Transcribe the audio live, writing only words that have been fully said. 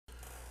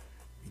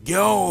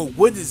Yo,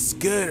 what is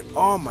good,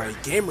 all my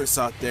gamers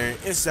out there?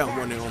 It's that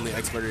one and only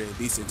Expert and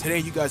Beast, and today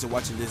you guys are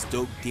watching this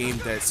dope game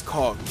that's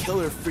called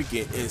Killer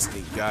Freaking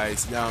Instinct,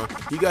 guys. Now,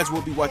 you guys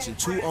will be watching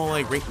two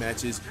online rank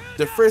matches.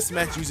 The first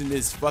match using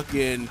this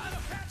fucking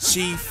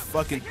Chief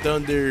fucking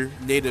Thunder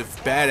native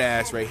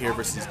badass right here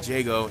versus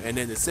Jago, and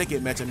then the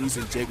second match I'm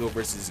using Jago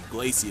versus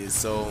Glacius.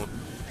 So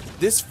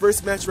this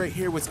first match right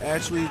here was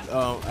actually,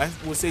 I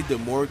would say, the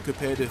more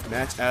competitive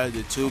match out of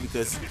the two,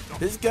 because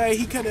this guy,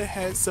 he kind of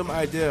had some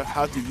idea of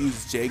how to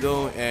use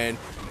Jago, and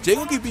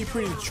Jago can be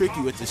pretty tricky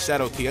with the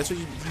shadow kick. That's why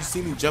you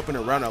see me jumping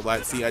around a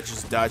lot. See, I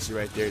just dodged it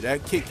right there.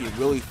 That kick can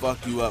really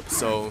fuck you up.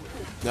 So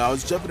now I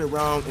was jumping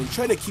around and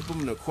trying to keep him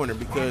in the corner,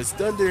 because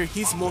Thunder,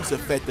 he's most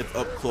effective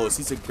up close.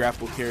 He's a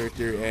grapple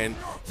character and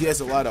he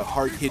has a lot of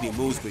hard-hitting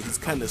moves, but he's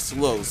kind of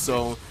slow.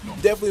 So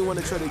definitely want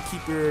to try to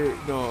keep your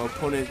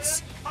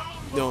opponents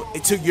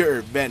to your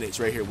advantage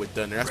right here with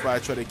Thunder. That's why I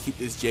try to keep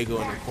this Jago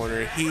in the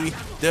corner. He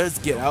does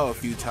get out a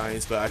few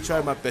times, but I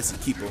try my best to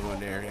keep him on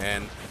there.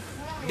 And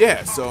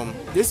yeah, so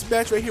this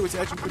match right here was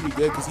actually pretty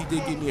good, because he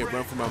did give me a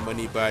run for my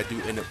money, but I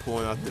do end up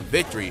pulling out the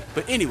victory.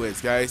 But anyways,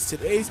 guys,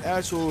 today's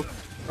actual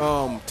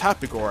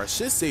topic, or I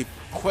should say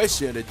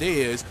question of the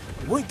day, is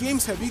what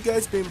games have you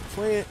guys been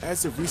playing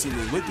as of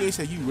recently? What games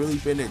have you really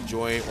been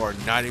enjoying or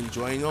not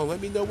enjoying?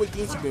 Let me know what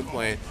games you've been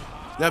playing.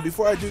 Now,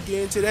 before I do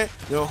get into that,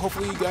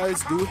 hopefully you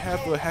guys do have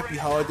a happy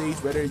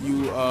holidays, whether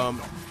you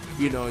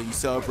you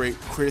celebrate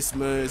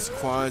Christmas,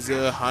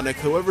 Kwanzaa,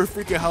 Hanukkah, whatever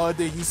freaking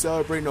holiday you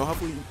celebrate.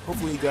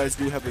 Hopefully you guys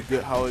do have a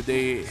good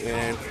holiday,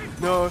 and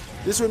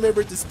just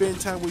remember to spend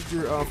time with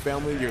your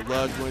family, your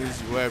loved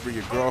ones, whoever,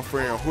 your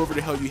girlfriend, or whoever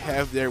the hell you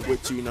have there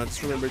with you.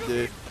 Just remember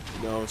to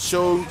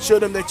show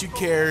them that you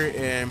care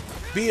and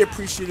be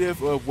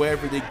appreciative of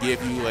whatever they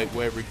give you, like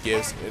whatever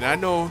gifts. And I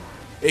know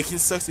it can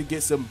suck to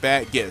get some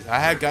bad gifts. I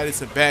have gotten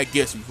some bad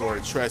gifts before,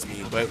 trust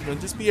me. But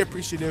just be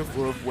appreciative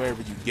of wherever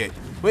you get.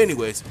 But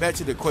anyways, back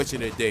to the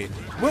question of the day.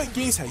 What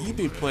games have you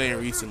been playing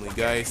recently,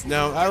 guys?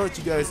 Now, I'll let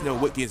you guys know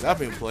what games I've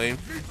been playing.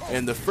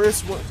 And the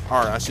first one, or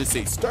I should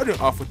say, starting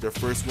off with the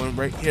first one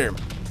right here,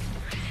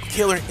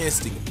 Killer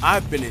Instinct.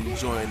 I've been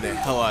enjoying the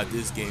hell out of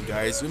this game,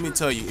 guys. Let me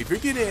tell you, if you're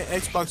getting an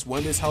Xbox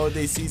One this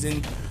holiday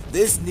season,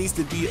 this needs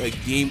to be a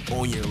game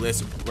on your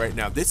list right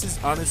now. This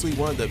is honestly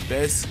one of the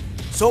best,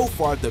 so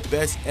far the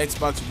best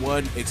Xbox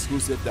One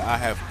exclusive that I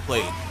have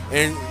played.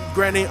 And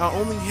granted, I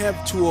only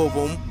have two of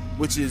them,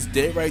 which is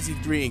Dead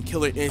Rising 3 and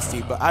Killer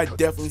Instinct, but I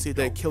definitely say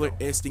that Killer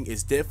Instinct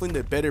is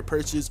definitely the better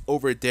purchase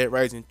over Dead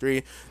Rising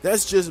 3.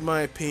 That's just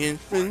my opinion.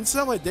 And it's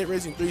not like Dead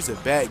Rising 3 is a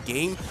bad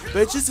game,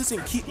 but it just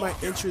doesn't keep my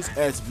interest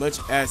as much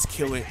as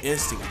Killer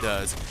Instinct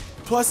does.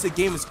 Plus, the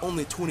game is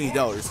only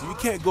 $20, so you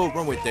can't go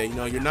wrong with that.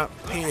 You're not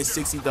paying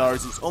 $60,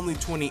 it's only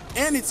 $20,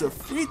 and it's a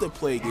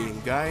free-to-play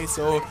game, guys.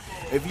 So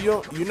if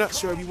you're not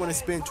sure if you want to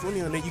spend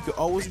 $20 on it, you can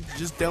always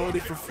just download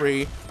it for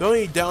free. The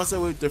only downside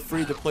with the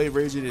free-to-play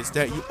version is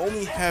that you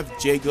only have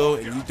Jago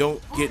and you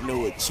don't get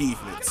no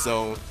achievements.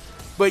 So,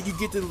 but you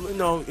get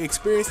to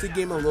experience the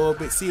game a little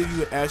bit, see if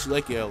you actually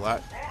like it a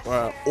lot,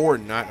 or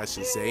not, I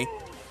should say.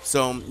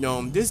 So,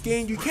 this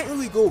game, you can't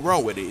really go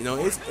wrong with it.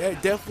 It's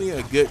definitely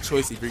a good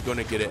choice if you're going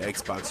to get an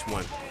Xbox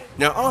One.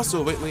 Now,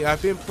 also, lately,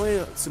 I've been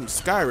playing some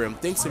Skyrim.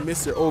 Thanks to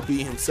Mr. OB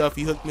himself,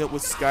 he hooked me up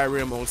with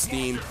Skyrim on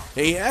Steam.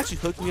 And he actually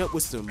hooked me up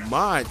with some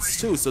mods,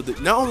 too. So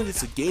that not only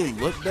does the game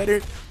look better,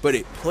 but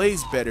it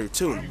plays better,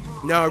 too.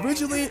 Now,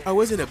 originally, I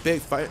wasn't a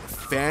big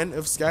fan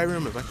of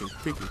Skyrim, if I can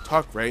freaking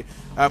talk right.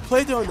 I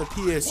played it on the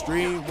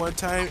PS3 one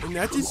time, and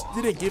I just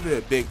didn't give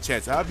it a big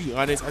chance. I'll be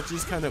honest, I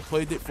just kind of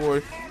played it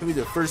for maybe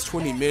the first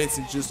 20 minutes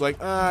and just like,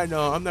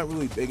 no, I'm not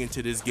really big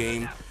into this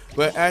game.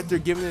 But after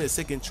giving it a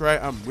second try,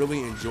 I'm really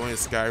enjoying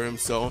Skyrim,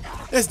 so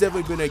that's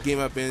definitely been a game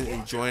I've been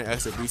enjoying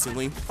as of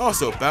recently.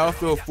 Also,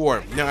 Battlefield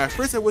 4. Now, at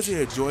first I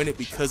wasn't enjoying it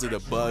because of the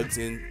bugs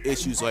and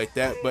issues like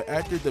that, but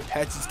after the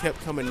patches kept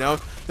coming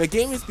out, the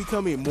game is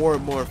becoming more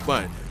and more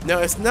fun. Now,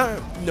 it's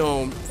not,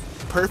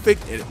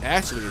 perfect, and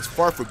actually it's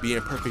far from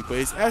being perfect, but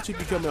it's actually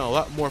becoming a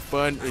lot more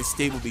fun and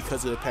stable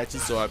because of the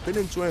patches, so I've been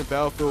enjoying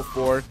Battlefield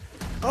 4.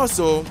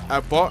 Also,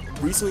 I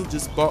recently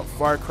just bought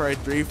Far Cry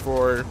 3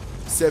 for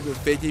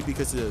 $750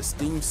 because of the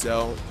Steam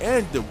sale,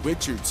 and The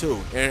Witcher 2.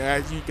 And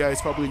as you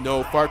guys probably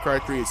know, Far Cry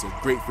 3 is a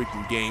great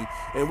freaking game,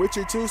 and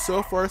Witcher 2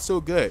 so far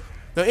so good.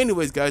 Now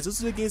anyways, guys,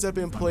 those are the games I've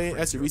been playing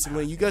as of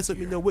recently. You guys let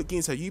me know what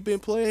games have you been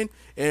playing,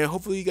 and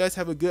hopefully you guys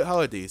have a good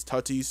holidays.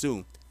 Talk to you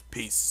soon.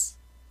 Peace.